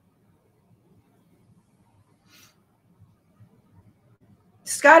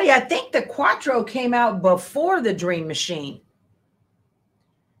 Scotty, I think the Quattro came out before the Dream Machine.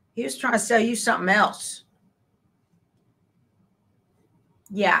 He was trying to sell you something else.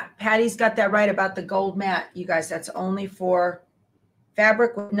 Yeah, Patty's got that right about the gold mat. You guys, that's only for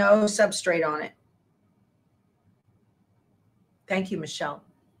fabric with no substrate on it. Thank you, Michelle.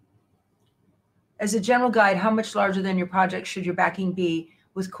 As a general guide, how much larger than your project should your backing be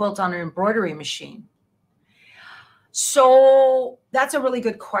with quilt on an embroidery machine? So that's a really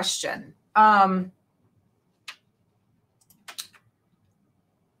good question.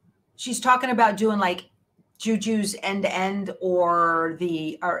 She's talking about doing like Juju's end to end or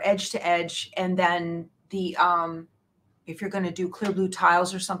edge to edge, and then the if you're going to do clear blue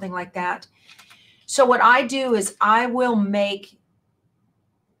tiles or something like that. So what I do is I will make,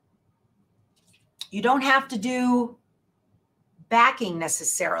 you don't have to do backing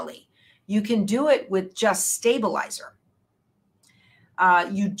necessarily. You can do it with just stabilizer.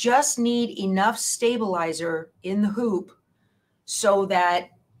 You just need enough stabilizer in the hoop so that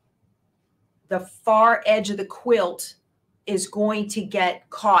the far edge of the quilt is going to get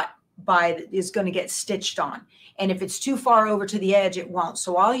caught by, is going to get stitched on. And if it's too far over to the edge, it won't.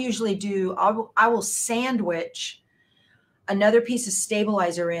 So I'll usually do, I will sandwich another piece of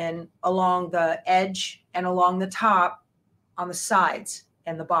stabilizer in along the edge and along the top on the sides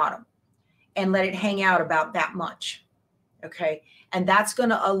and the bottom, and let it hang out about that much. Okay. And that's going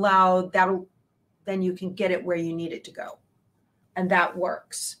to allow, then you can get it where you need it to go. And that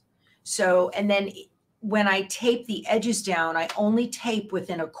works. So, and then when I tape the edges down, I only tape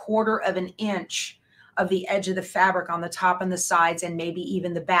within 1/4 of an inch of the edge of the fabric on the top and the sides, and maybe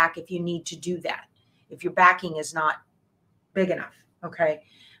even the back if you need to do that, if your backing is not big enough. Okay.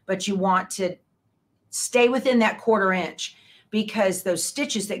 But you want to stay within that 1/4 inch, because those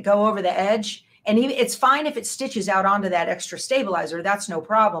stitches that go over the edge, and even, it's fine if it stitches out onto that extra stabilizer, that's no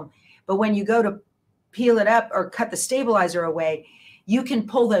problem. But when you go to peel it up or cut the stabilizer away, you can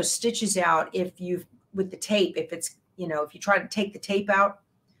pull those stitches out if you've, with the tape, if it's, you know, if you try to take the tape out.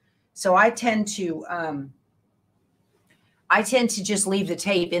 So I tend to just leave the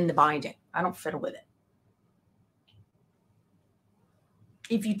tape in the binding. I don't fiddle with it.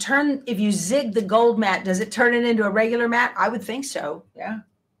 If you zig the gold mat, does it turn it into a regular mat? I would think so. Yeah.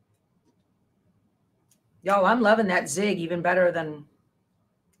 Y'all, I'm loving that zig even better than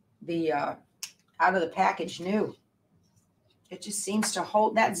the out of the package new. It just seems to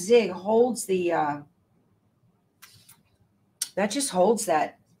hold, that zig holds the that just holds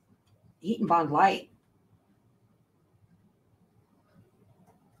that heat and bond light.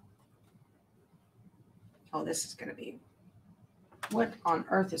 Oh, this is going to be, what on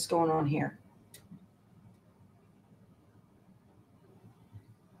earth is going on here?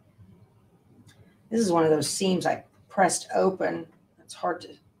 This is one of those seams I pressed open. It's hard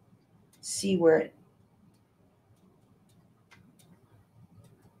to see where it,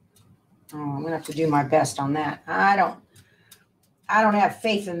 oh, I'm going to have to do my best on that. I don't have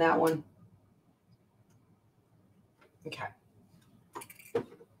faith in that one. Okay.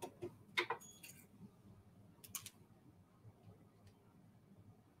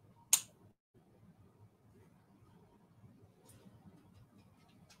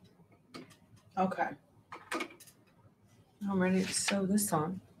 Okay. I'm ready to sew this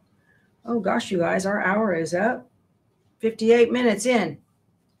on. Oh gosh, you guys, our hour is up. 58 minutes in.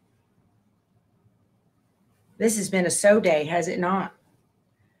 This has been a sew day, has it not?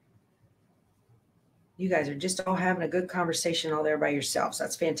 You guys are just all having a good conversation all there by yourselves.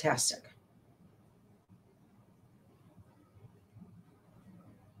 That's fantastic.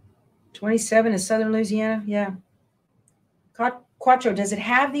 $27 in Southern Louisiana? Yeah. Quattro, does it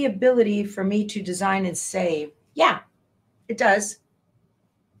have the ability for me to design and save? Yeah, it does.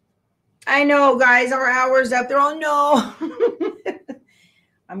 I know, guys, our hour's up there. Oh, no.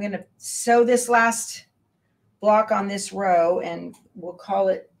 I'm going to sew this last block on this row, and we'll call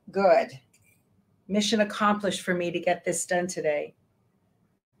it good. Mission accomplished for me to get this done today.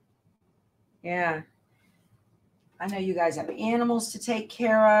 Yeah. I know you guys have animals to take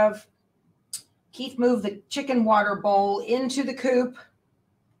care of. Keith moved the chicken water bowl into the coop.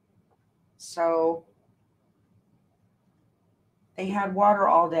 So they had water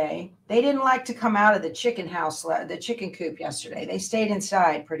all day. They didn't like to come out of the chicken house, the chicken coop yesterday. They stayed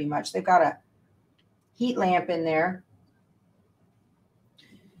inside pretty much. They've got a heat lamp in there.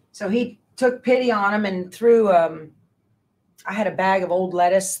 So he took pity on them and threw, I had a bag of old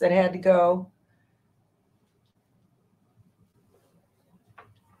lettuce that had to go.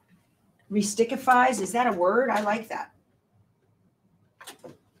 Restickifies, is that a word? I like that.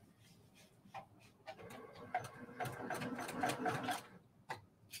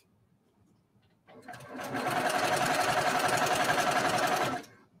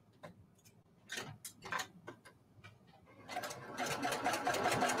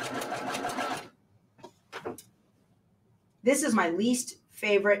 This is my least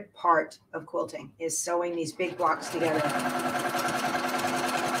favorite part of quilting, is sewing these big blocks together.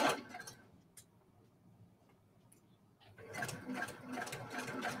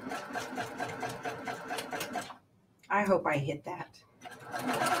 I hope I hit that.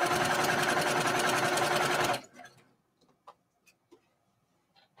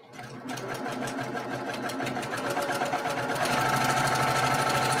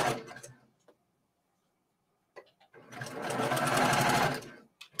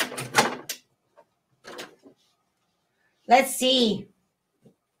 Let's see.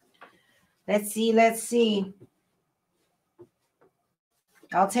 Let's see. Let's see.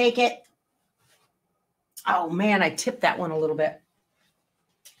 I'll take it. Oh man, I tipped that one a little bit.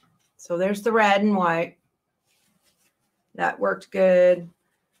 So there's the red and white. That worked good.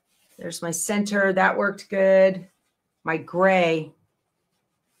 There's my center. That worked good. My gray.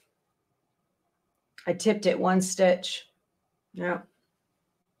 I tipped it 1 stitch. Yeah.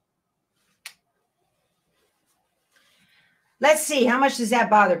 Let's see. How much does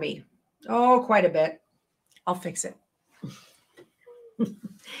that bother me? Oh, quite a bit. I'll fix it.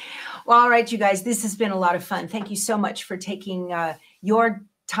 Well, all right, you guys, this has been a lot of fun. Thank you so much for taking your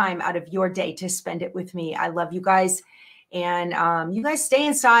time out of your day to spend it with me. I love you guys. And you guys stay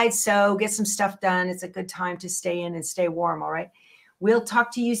inside, so get some stuff done. It's a good time to stay in and stay warm, all right? We'll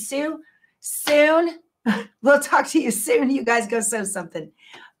talk to you soon. We'll talk to you soon. You guys go sew something.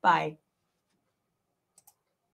 Bye.